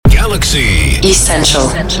Galaxie. Essential.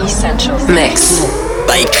 Mix.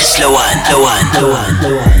 By Chris Lowan.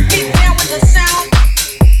 Get down with the sound.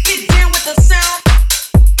 Get down with the sound.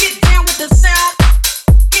 Get down with the sound.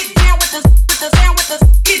 Get down with the sound with the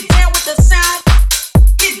get down with the sound.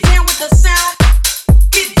 Get down with the sound.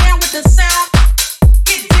 Get down with the sound.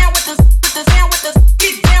 Get down with the sound with the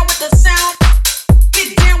get down with the sound.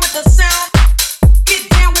 Get down with the sound. Get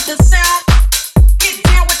down with the sound. Get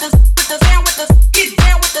down with the sound with the get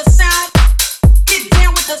down with the sound. Get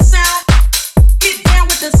down with the sound. Get down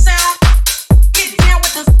with the sound. Get down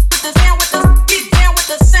with the sound with the get down with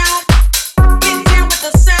the sound. Get down with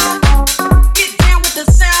the sound. Get down with the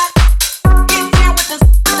sound. Get down with the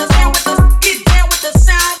sound with the get down with the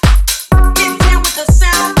sound. Get down with the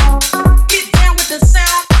sound. Get down with the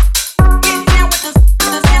sound. Get down with the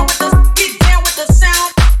sound with the get down with the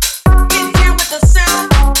sound. Get down with the sound.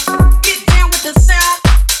 Get down with the sound.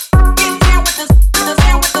 Get down with the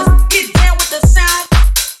sound with the get down with the sound.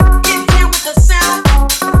 Get down with the sound.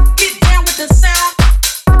 Get down with the sound.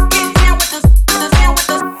 Get down with the sound with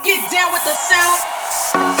the get down with the sound.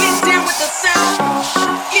 Get down with the sound.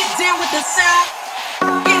 Get down with the sound.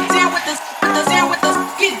 Get down with the sound with the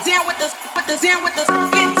get down with the sound with the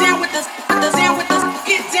get down with the sound with the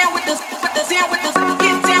get down with the sound with the get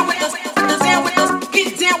down with the sound with the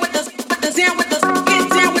get down with the sound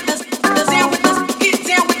with the get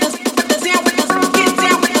down with the sound with the get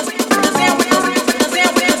down with the sound with the get down with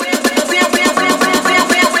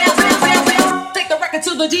the sound with the take the record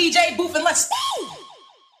to the DJ booth and let's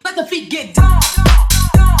let the feet get down.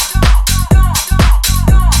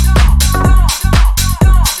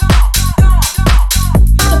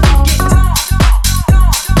 Let the feet get down.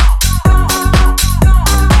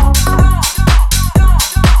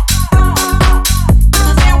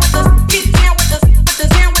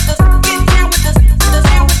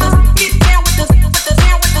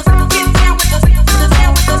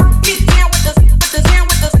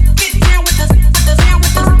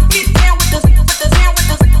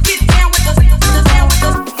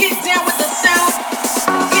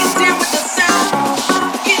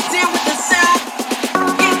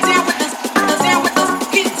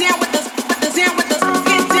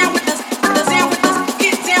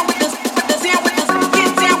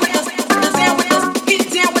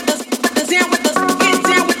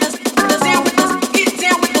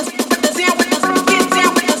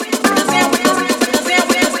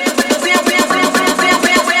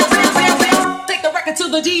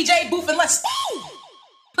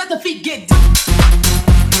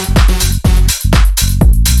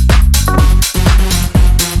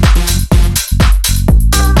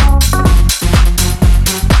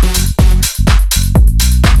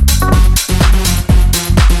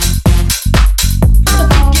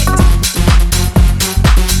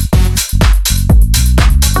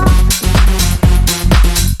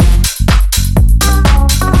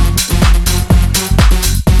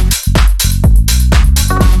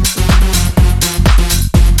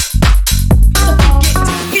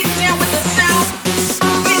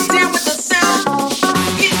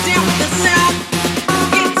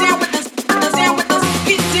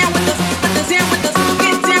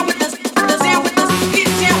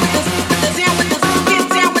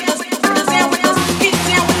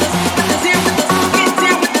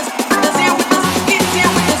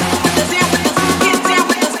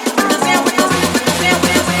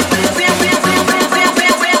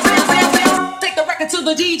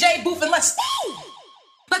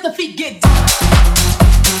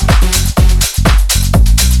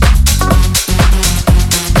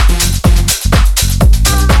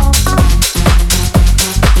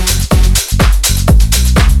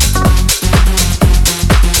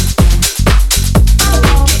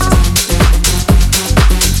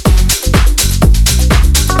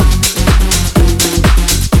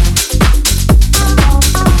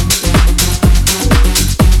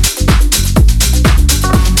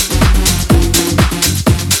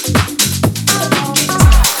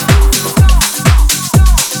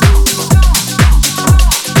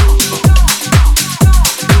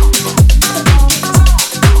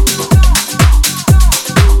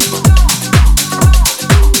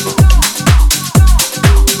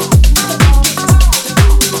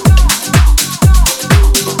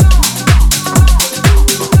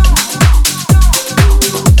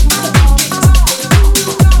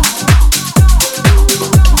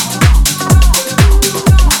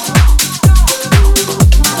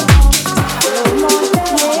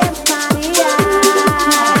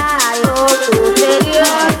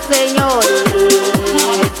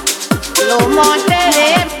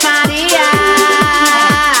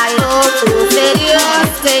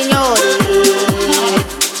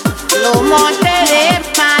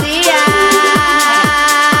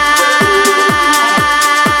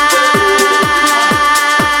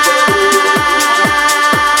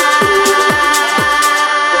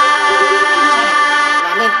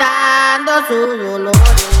 sus dolores.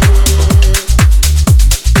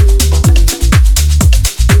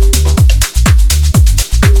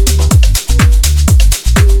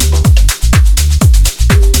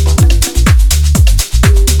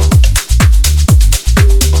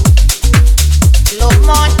 Los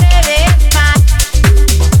montes de mar,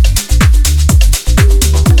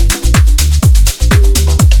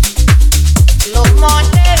 los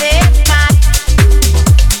montes de mar,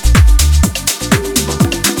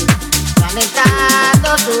 lamentando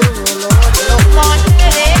su dolor. Los montes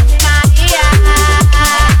de María,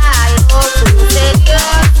 algo sucedió,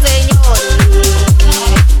 señores.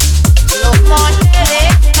 Los montes de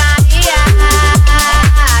María,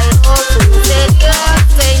 algo sucedió,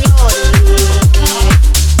 señores.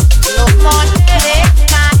 Los montes de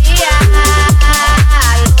María,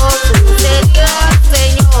 algo sucedió,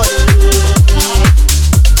 señores.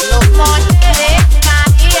 Los montes de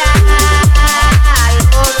María,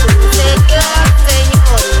 algo sucedió,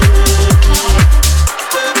 señores.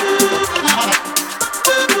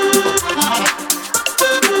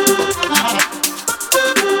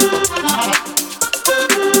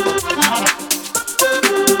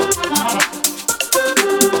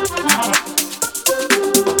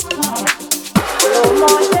 Los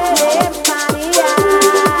montes de María,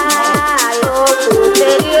 algo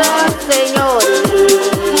sucedió, señores.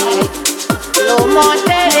 Los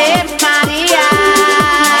montes de María,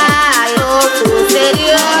 algo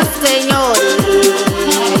sucedió, señores.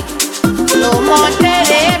 Los montes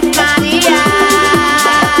de María.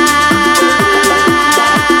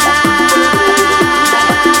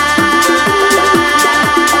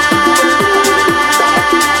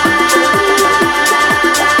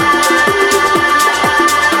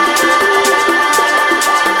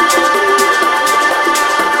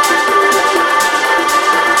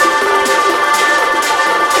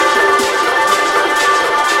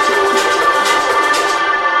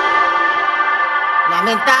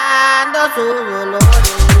 Lamentando sus dolores.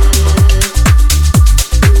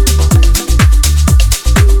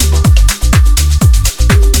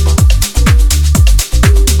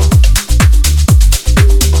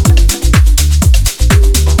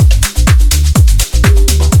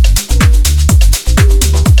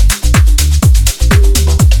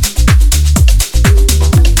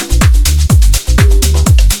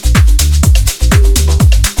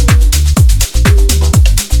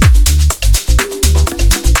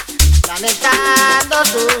 Lamentando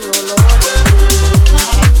sus dolores.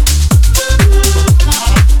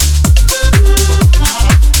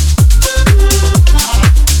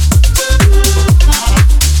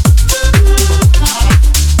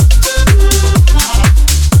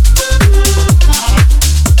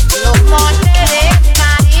 Los montes de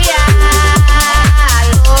María,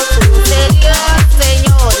 algo sucedió,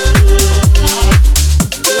 señores.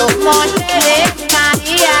 Los montes de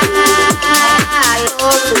María, algo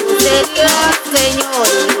sucedió,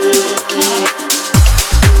 señores.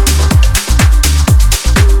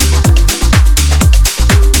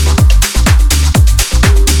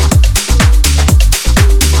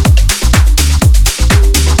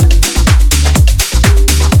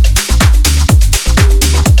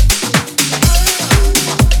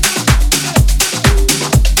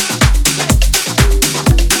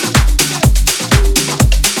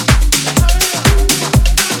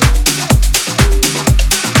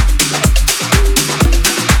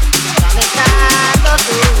 Lamentando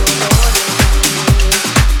sus dolores.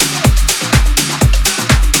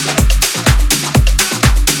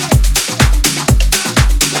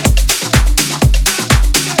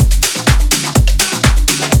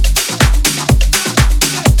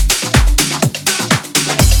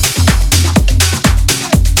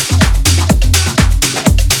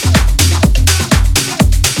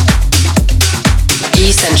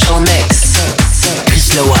 Essential Mix.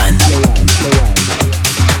 Slow one.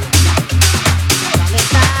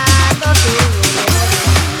 Lamentando sus dolores.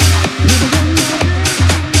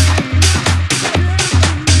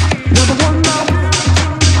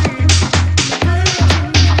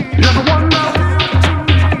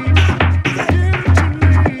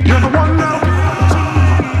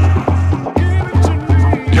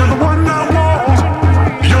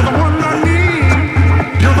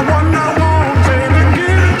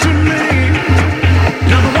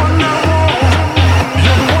 You're the one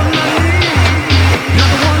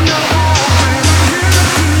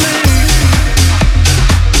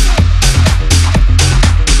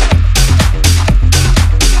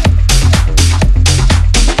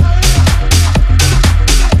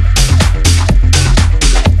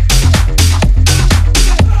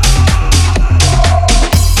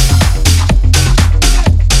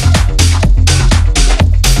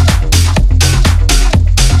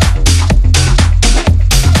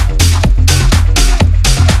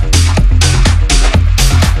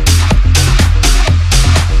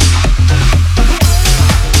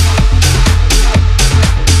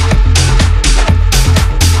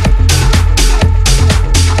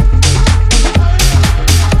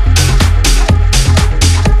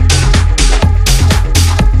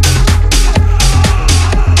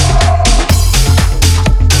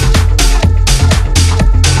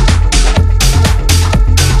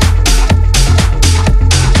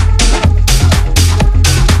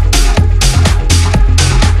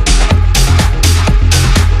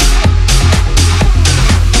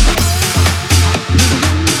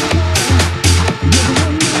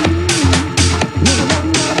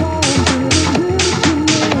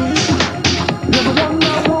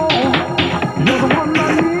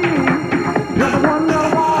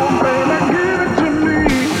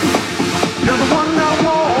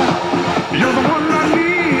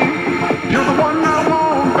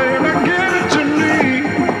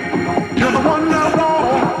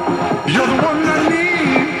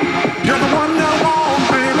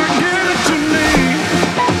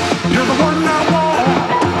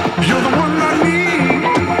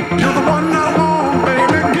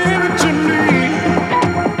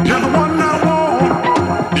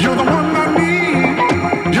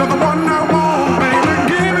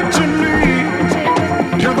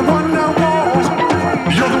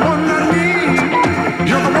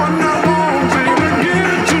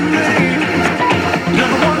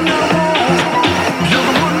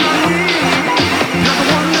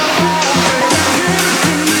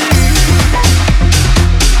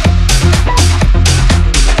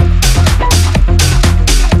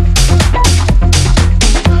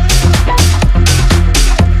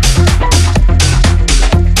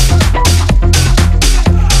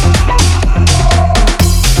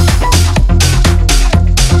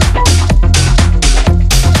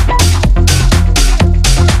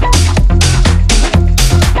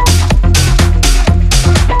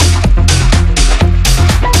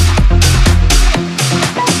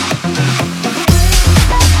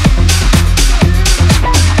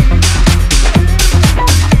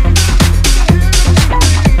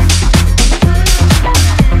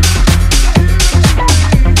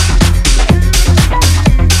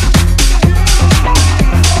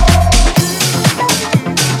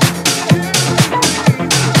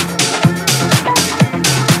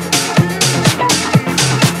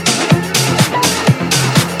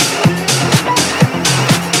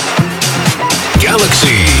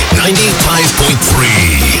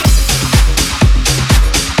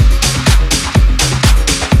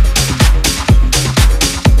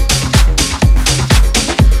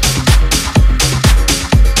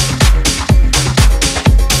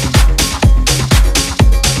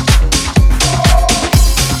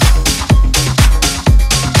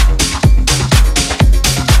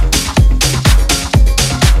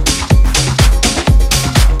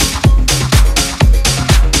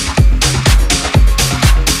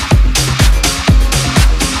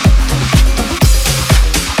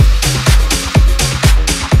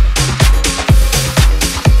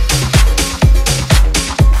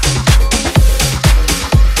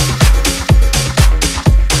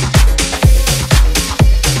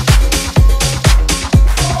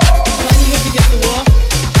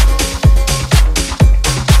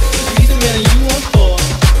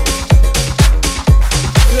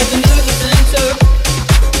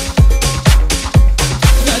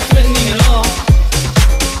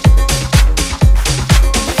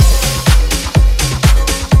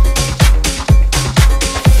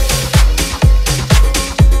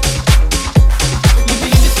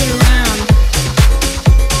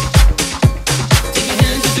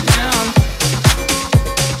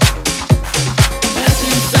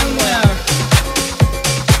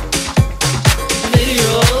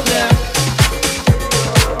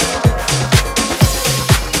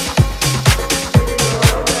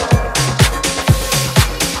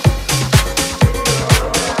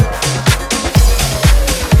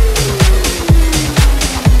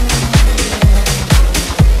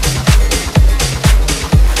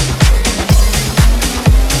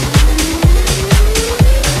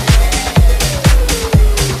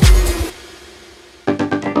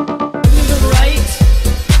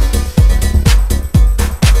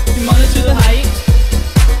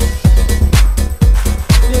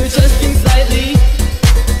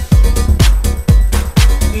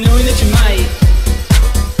knowing that you might.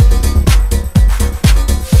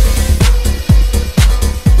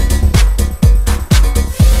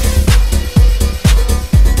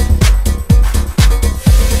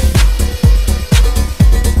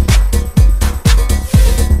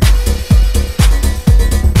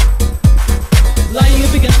 Lying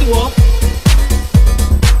up against the wall.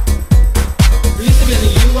 Release the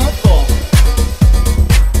feeling you won't fall.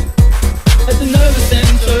 At the nervous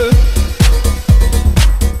center,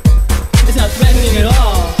 it's not threatening at all.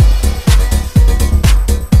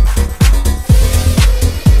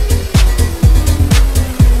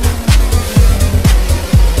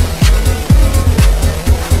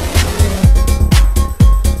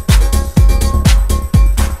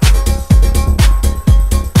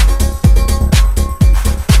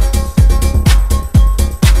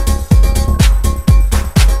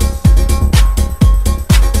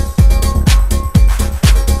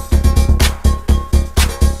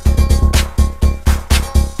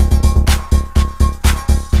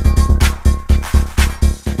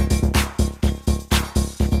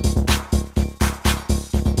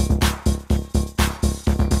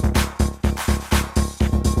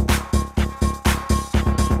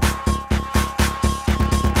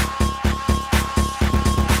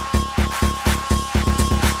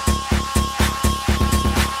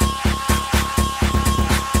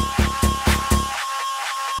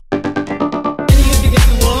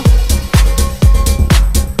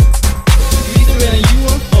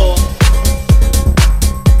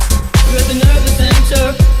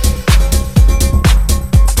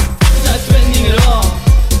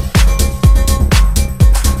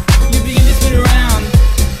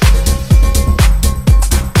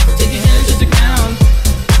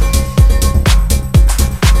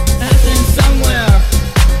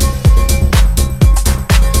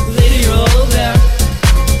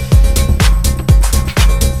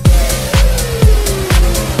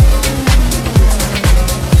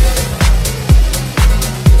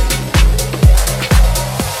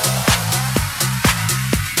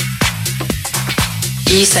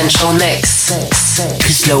 Essential Mix.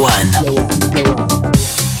 Chris Lowan.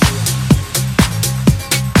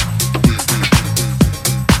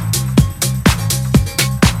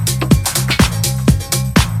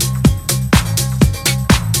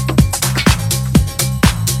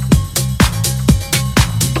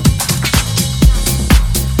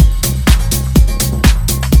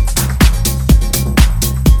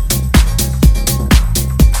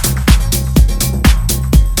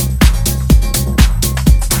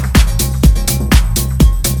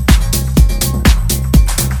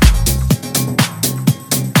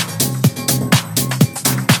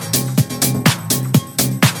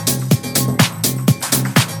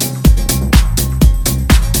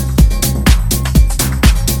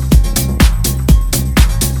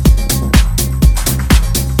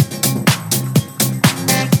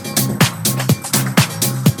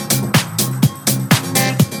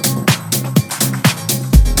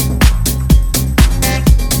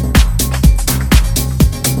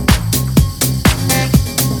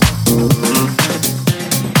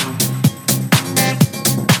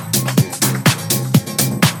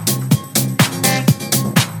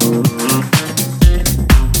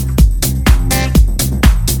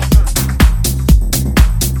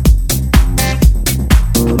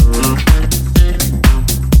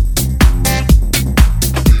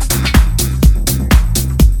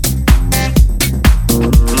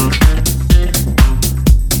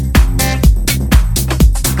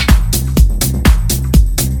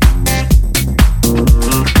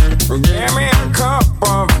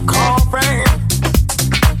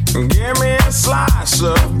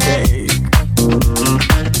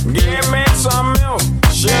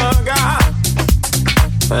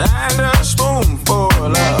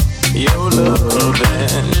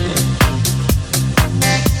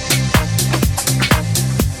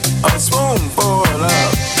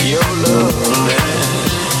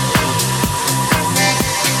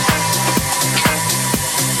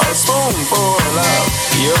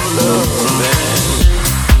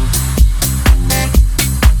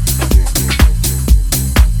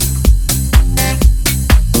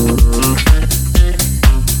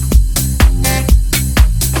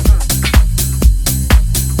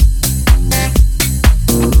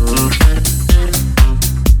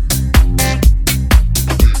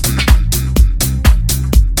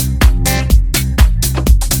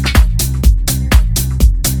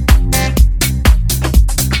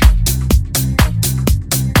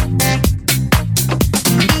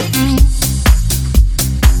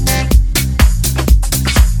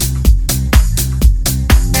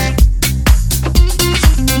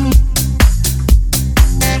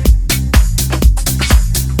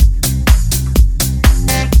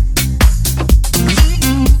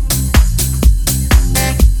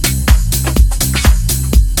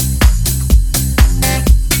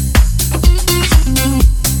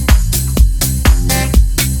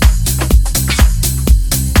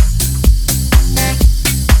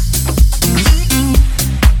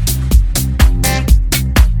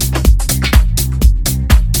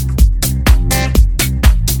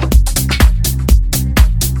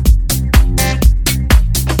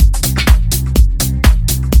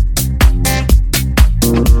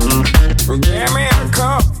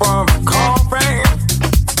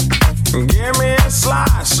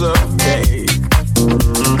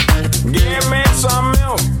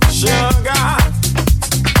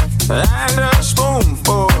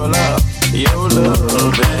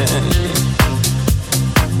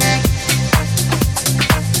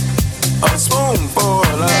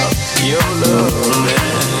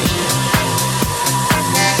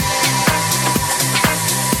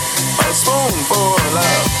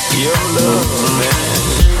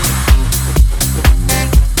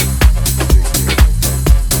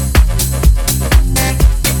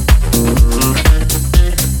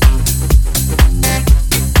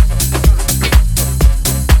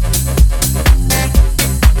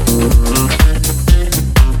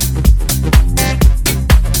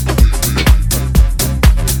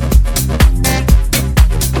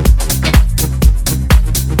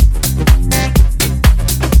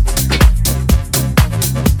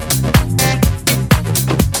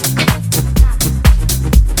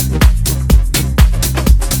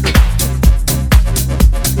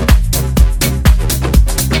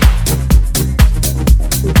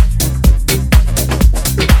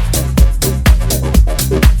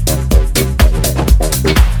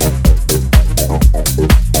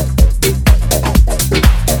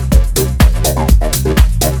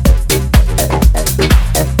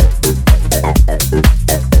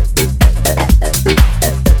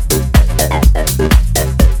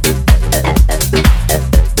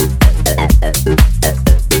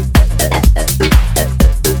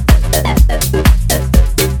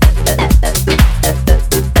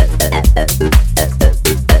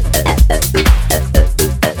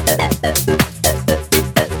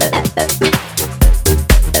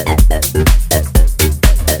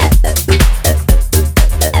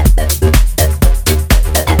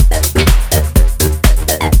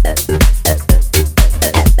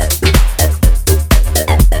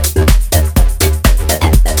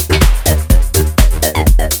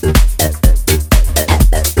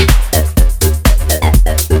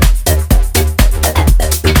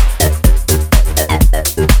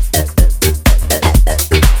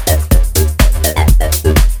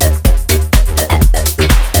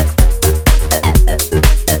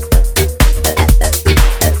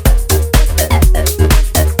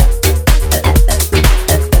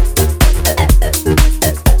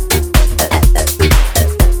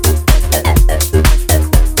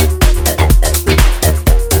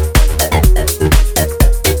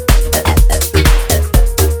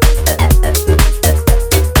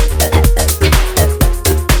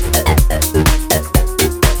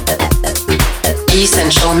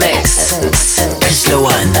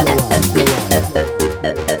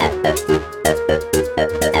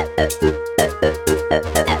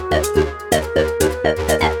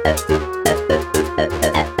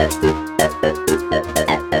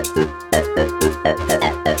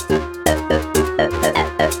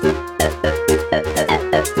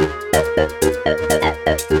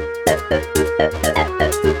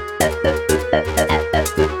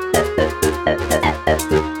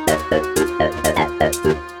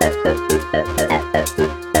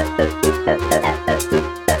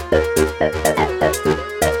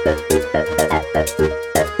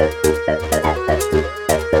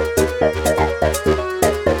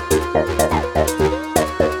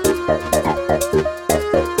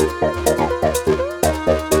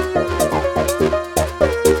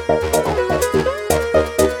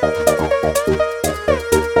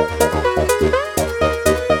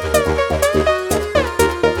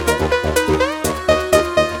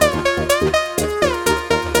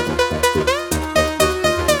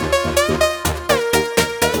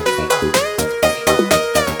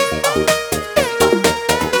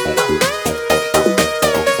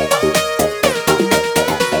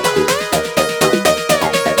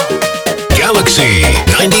 Galaxie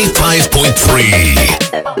 95.3.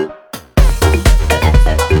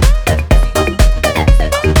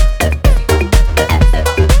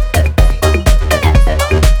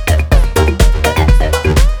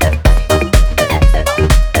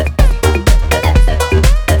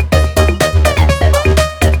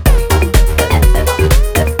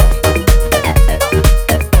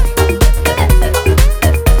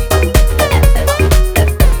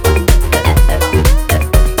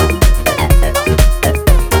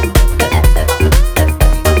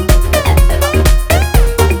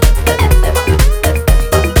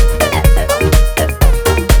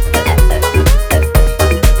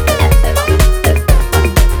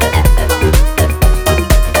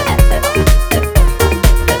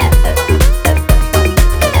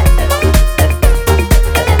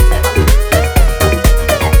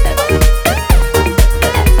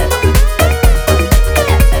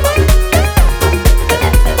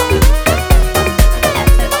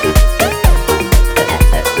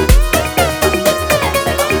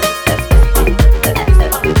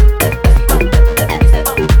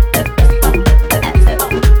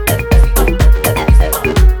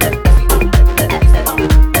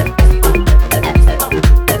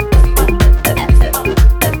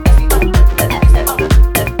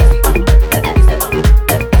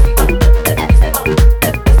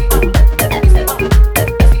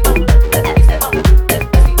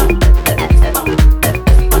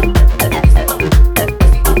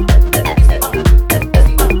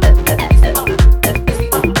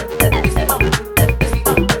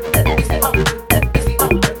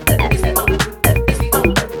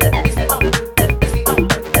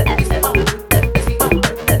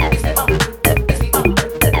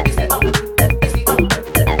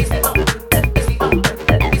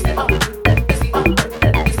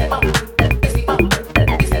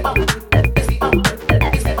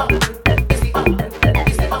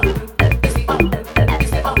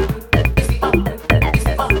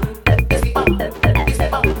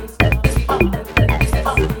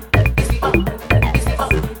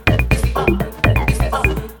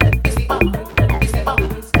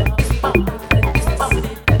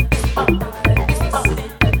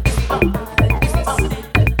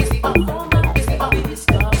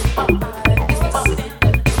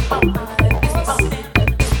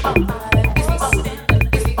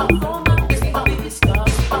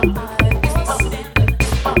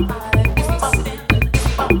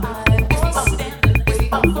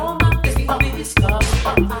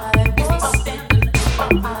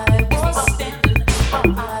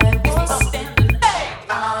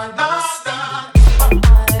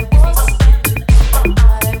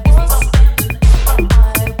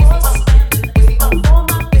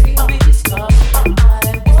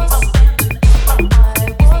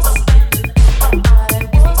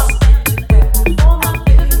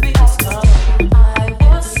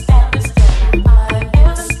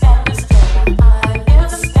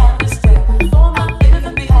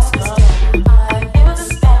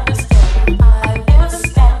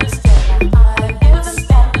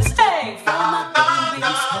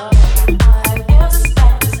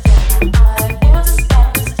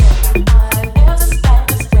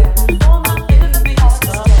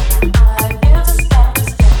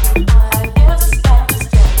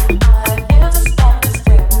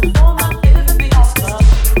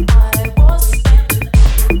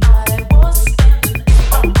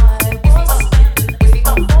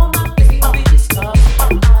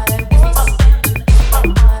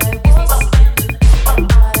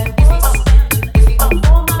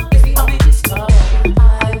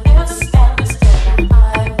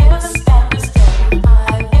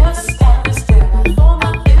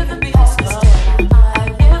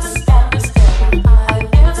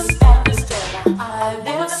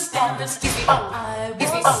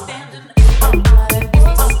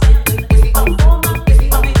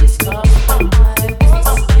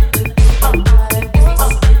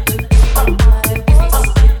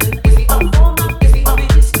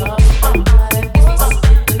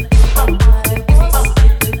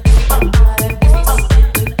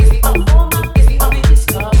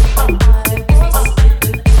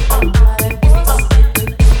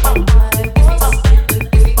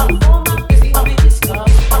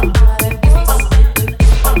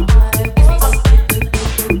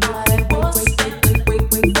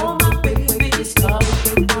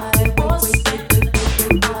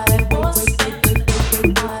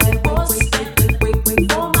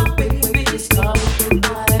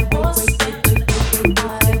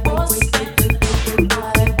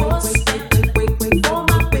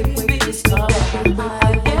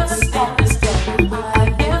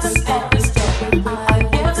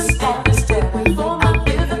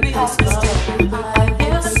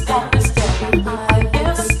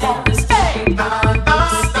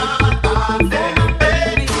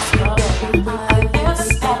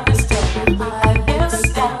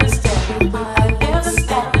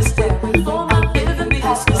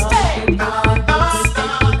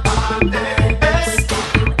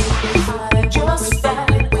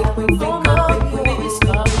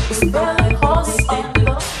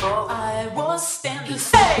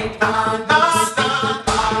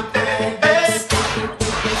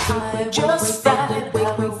 Just that make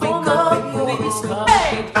me think of you.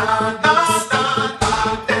 Hey!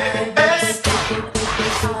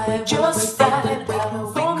 Just that make me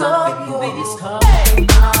think of you. Hey!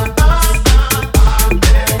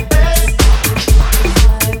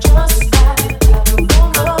 Just that make me think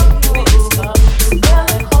of you.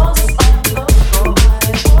 Melancholy on the floor.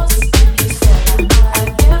 Was he said I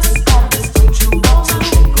guess that is what you want to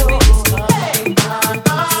go. Hey!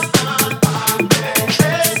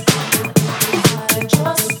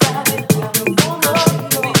 Just that make me think of you.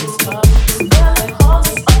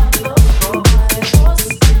 Melancholy on the floor. Was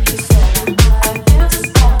he said I guess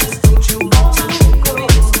that is what you want to go.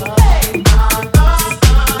 Hey!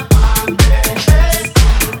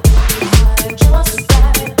 Just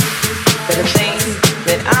that. For the things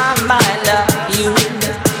that I might love you.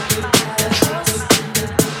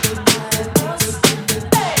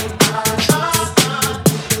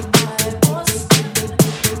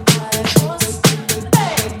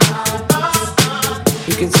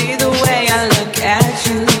 You can see the way I look at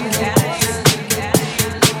you.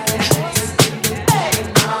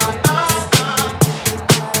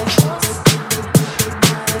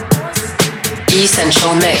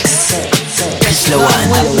 Essential Mix. Slow one.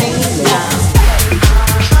 With me now.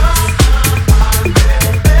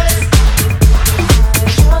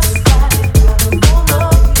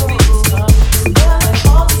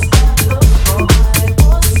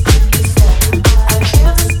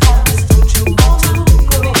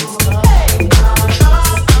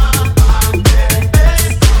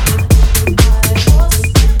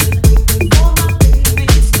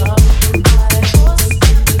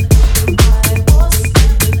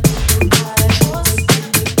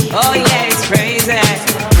 Oh yeah, it's crazy.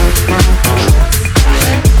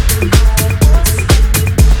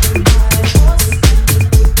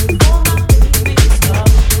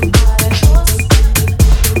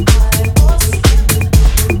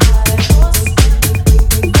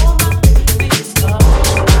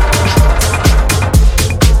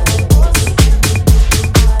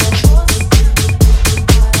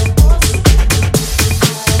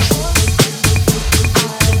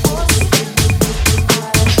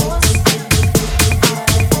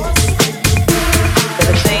 For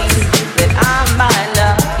the things that I might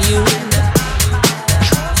love you.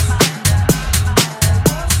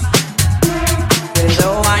 Even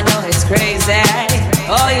though I know it's crazy.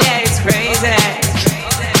 Oh yeah, it's crazy.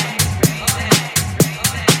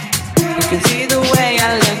 You can see the way I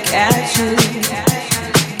look at you,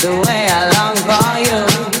 the way I long for you.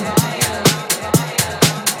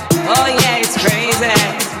 Oh yeah, it's crazy.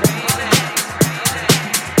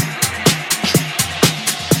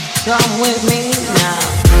 Come with me now.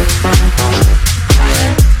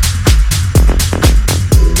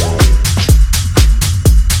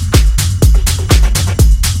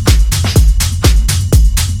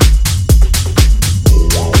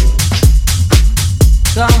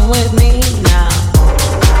 Come with me now.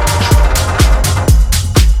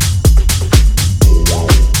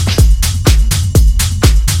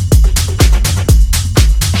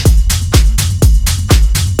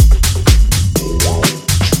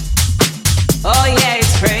 Oh yeah,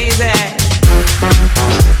 it's crazy.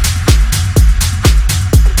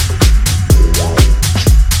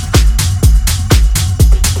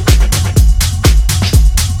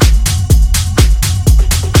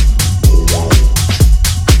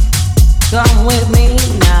 Come with me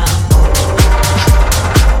now.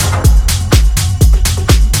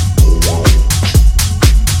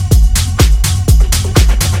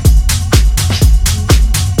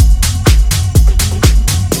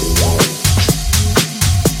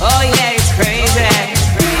 Oh yeah, it's crazy.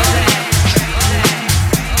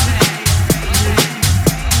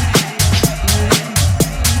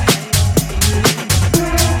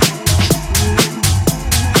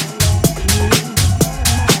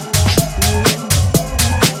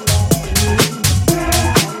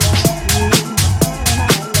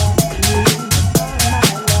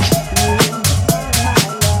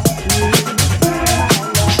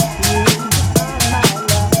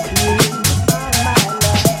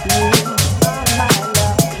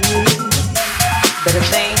 For the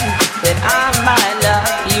things that I might love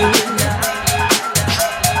you.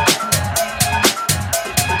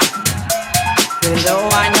 Even though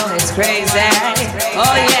I know it's crazy.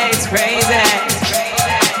 Oh yeah, it's crazy.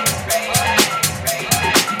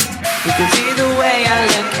 You can see the way I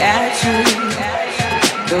look at you,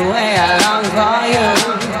 the way I long for you.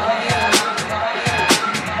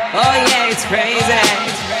 Oh yeah, it's crazy.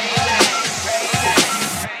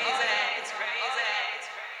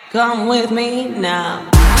 Come with me now.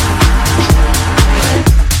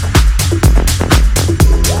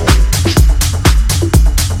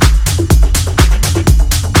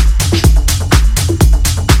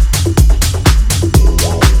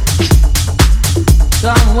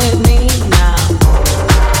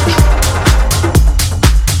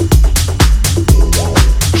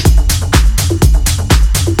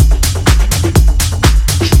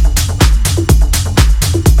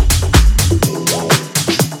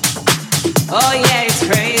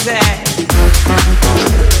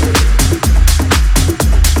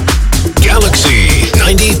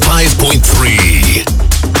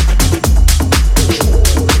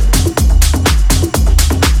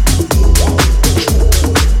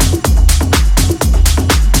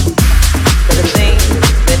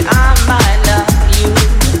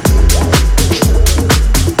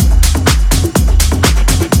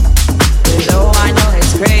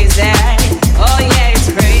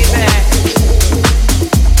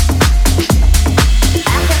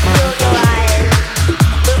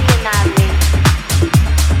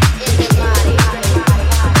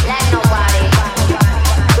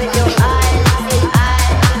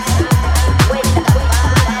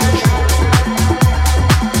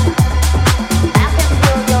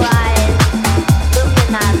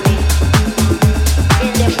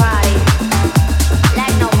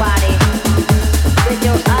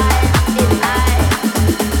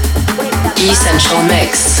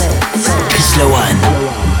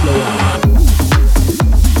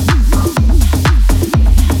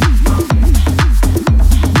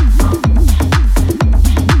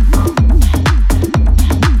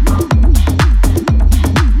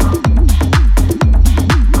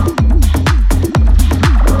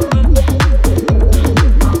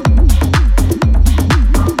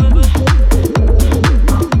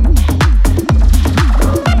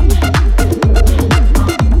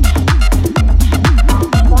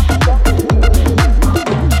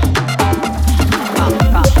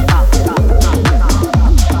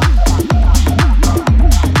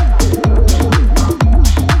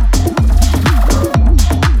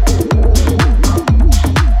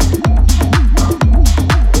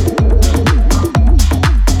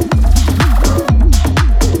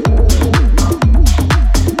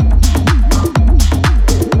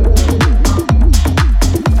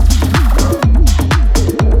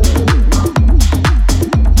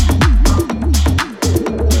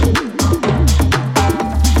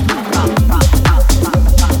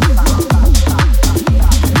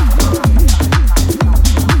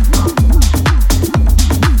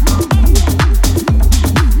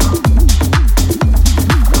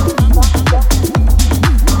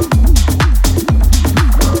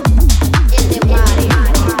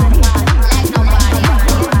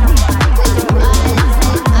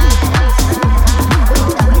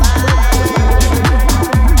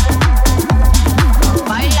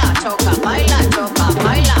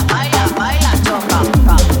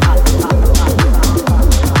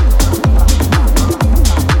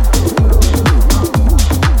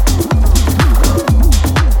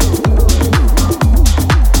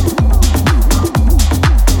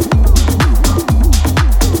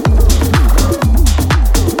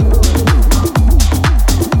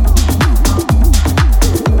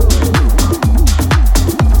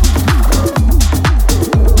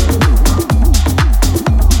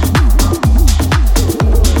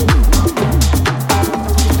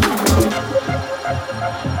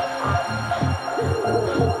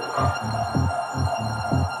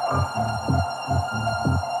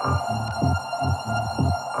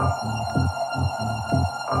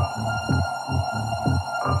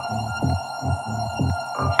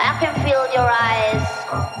 your eyes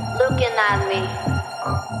looking at me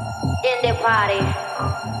in the party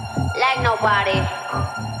like nobody.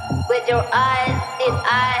 With your eyes in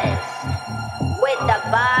eyes, with the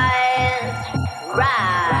vibes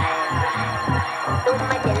right. Tú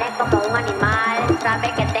me tienes como un animal,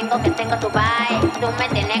 sabes que tengo tu vibe. Tú me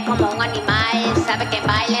tienes como un animal, sabes que en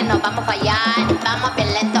baile nos vamos a fallar. Vamos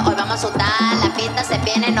bien lento, hoy vamos a sudar. La pista se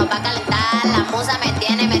viene, nos va a calentar. La musa me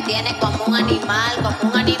tiene como un animal,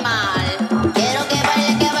 como un animal. Quiero que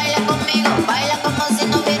baile conmigo, baila como si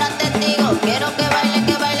no hubiera testigo. Quiero que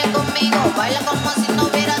baile conmigo, baila como si no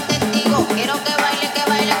hubiera testigo. Quiero que baile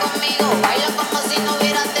conmigo, baila como si no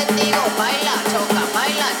hubiera testigo. Baila, choca,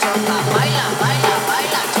 baila, choca.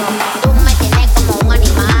 Tú me tienes como un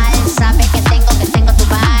animal, sabes que tengo tu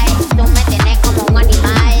vibe. Tú me tienes como un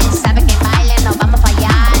animal, sabes que en baile nos vamos a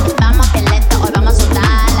fallar. Vamos bien lento, hoy vamos a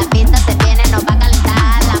sudar. La pista se viene, nos va a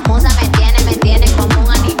calentar. La musa me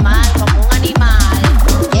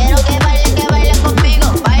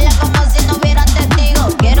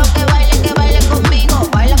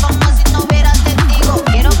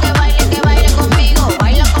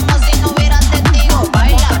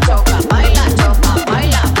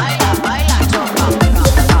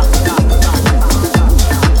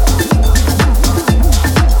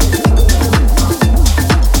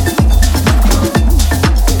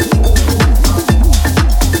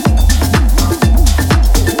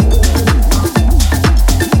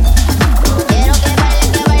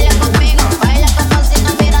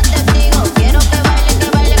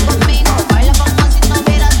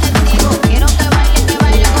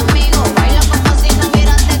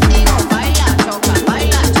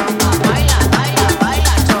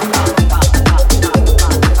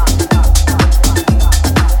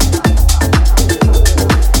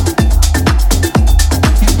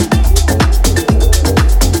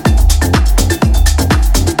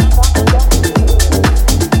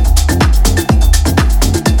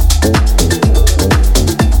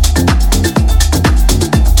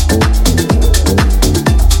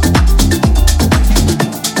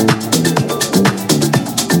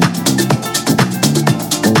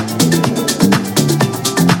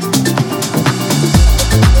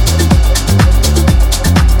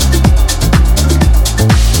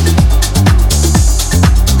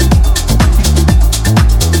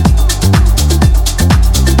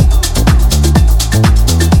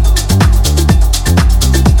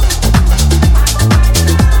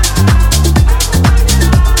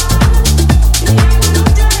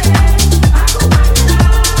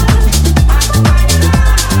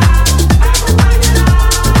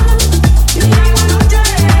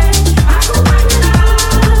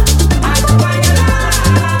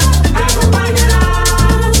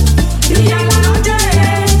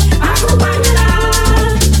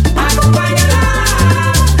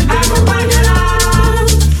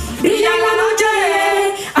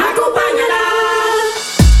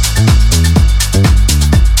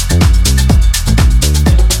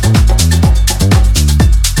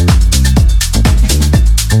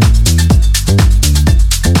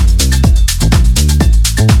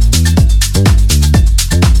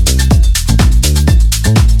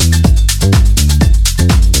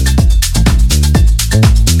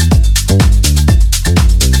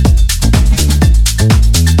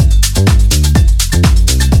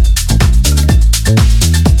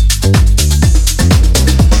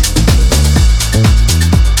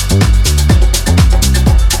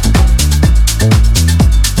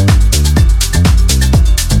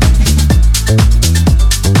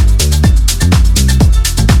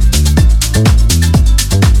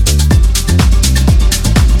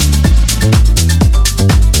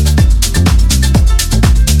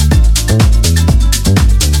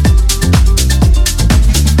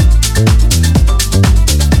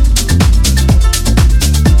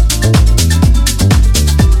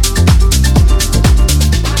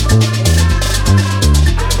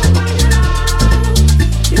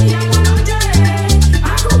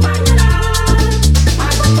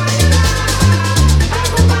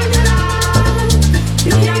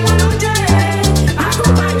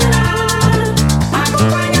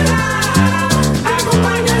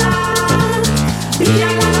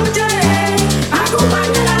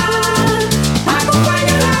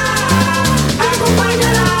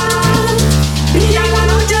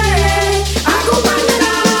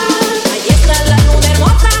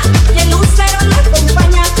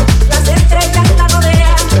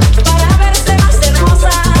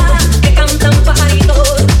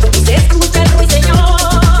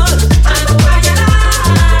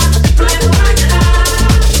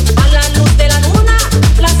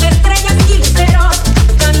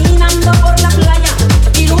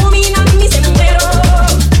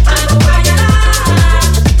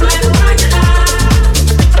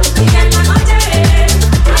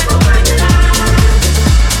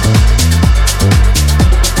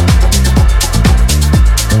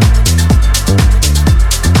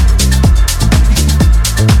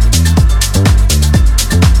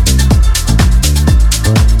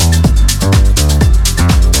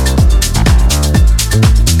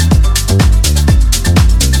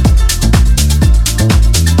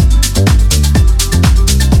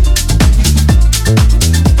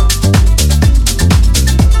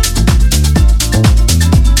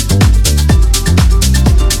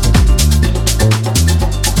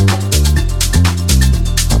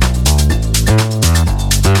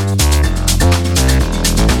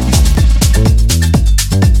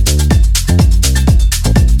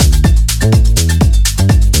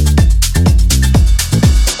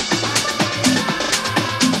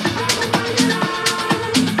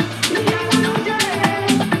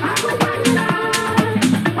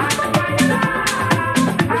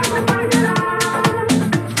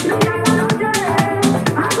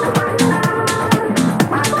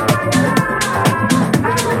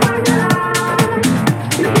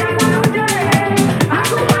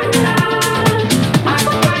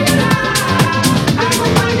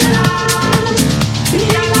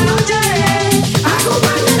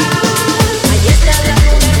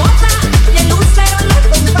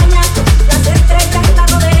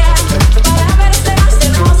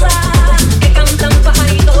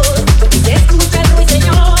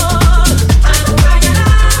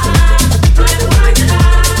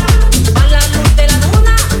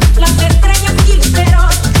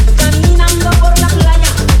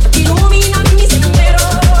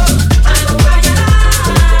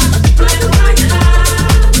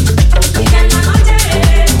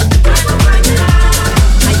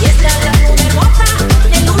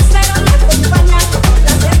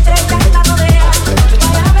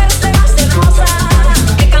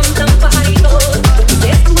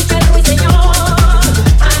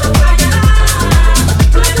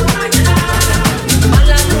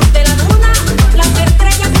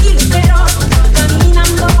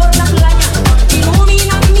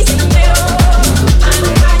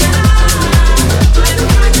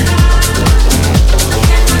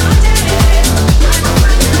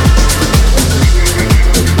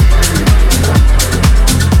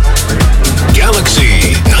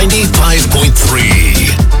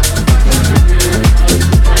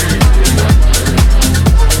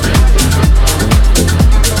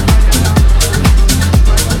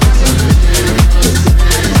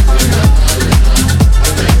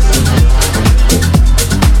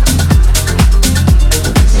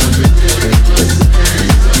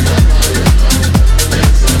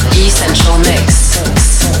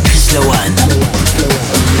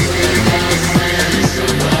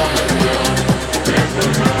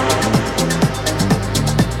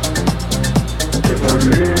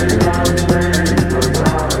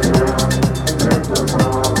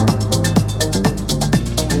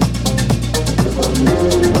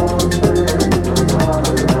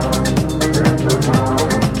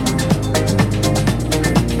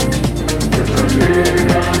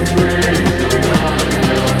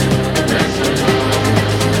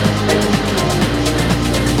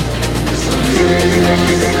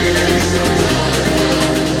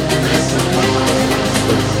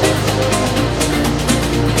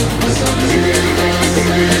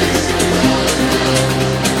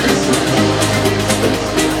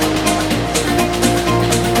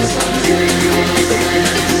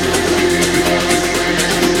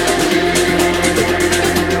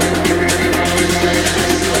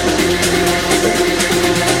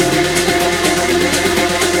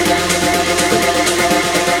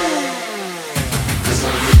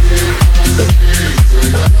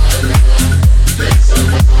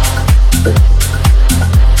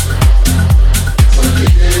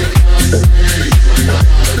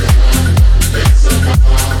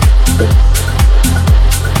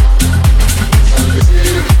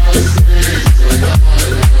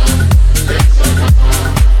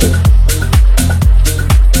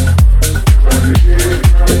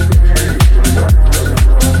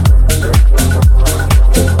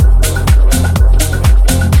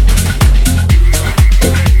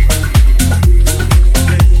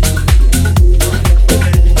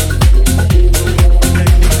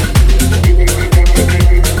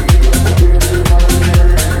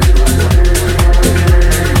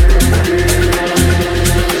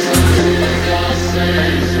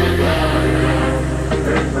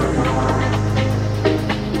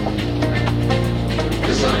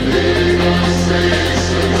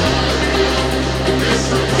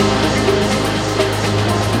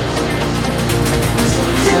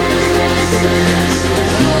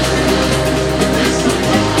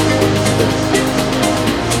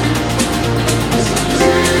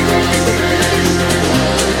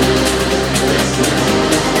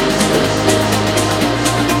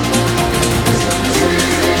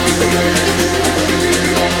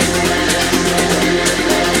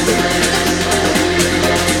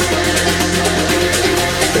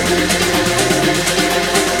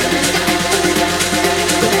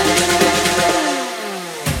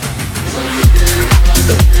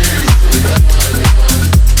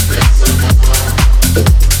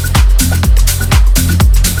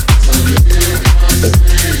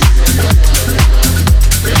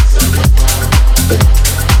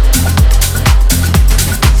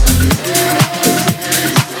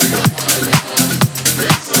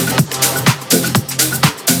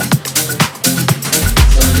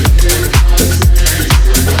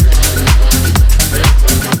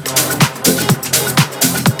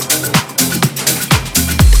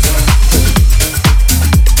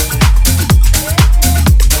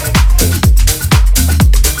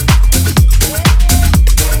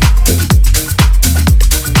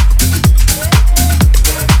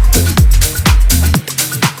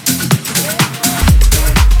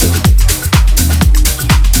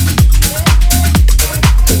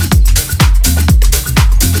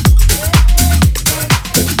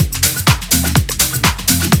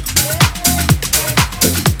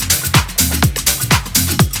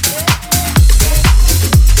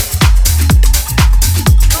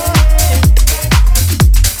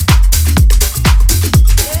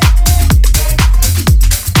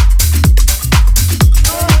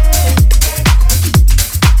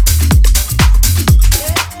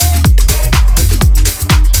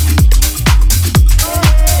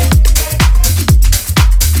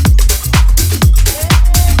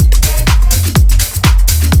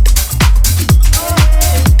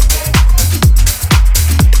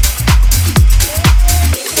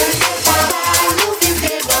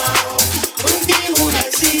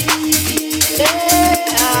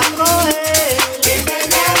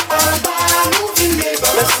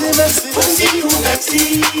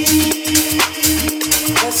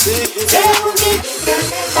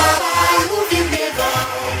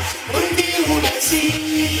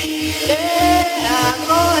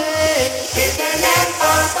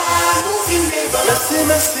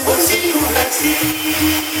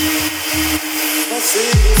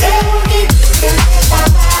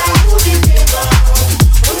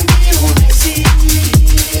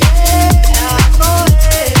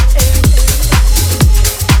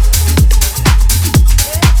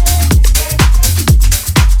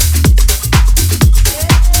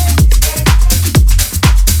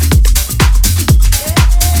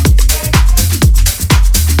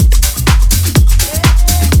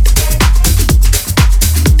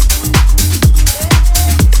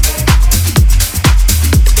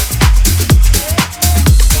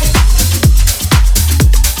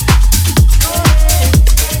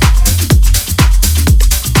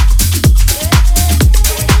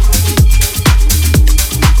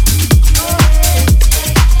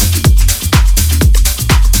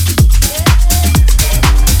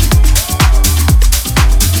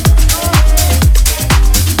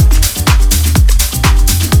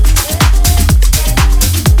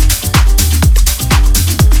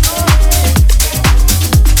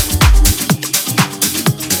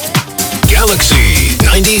Galaxie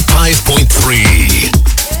 95.3.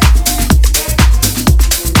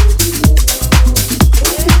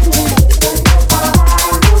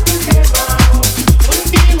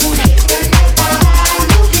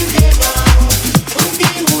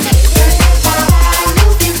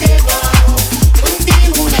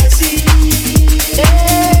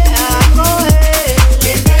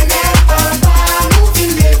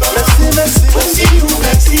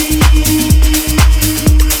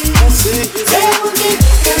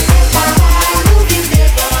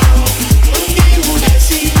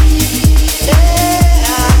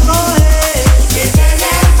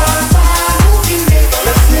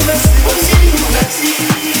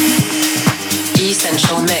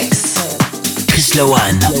 Essential Mix. Chris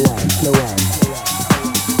Lowan.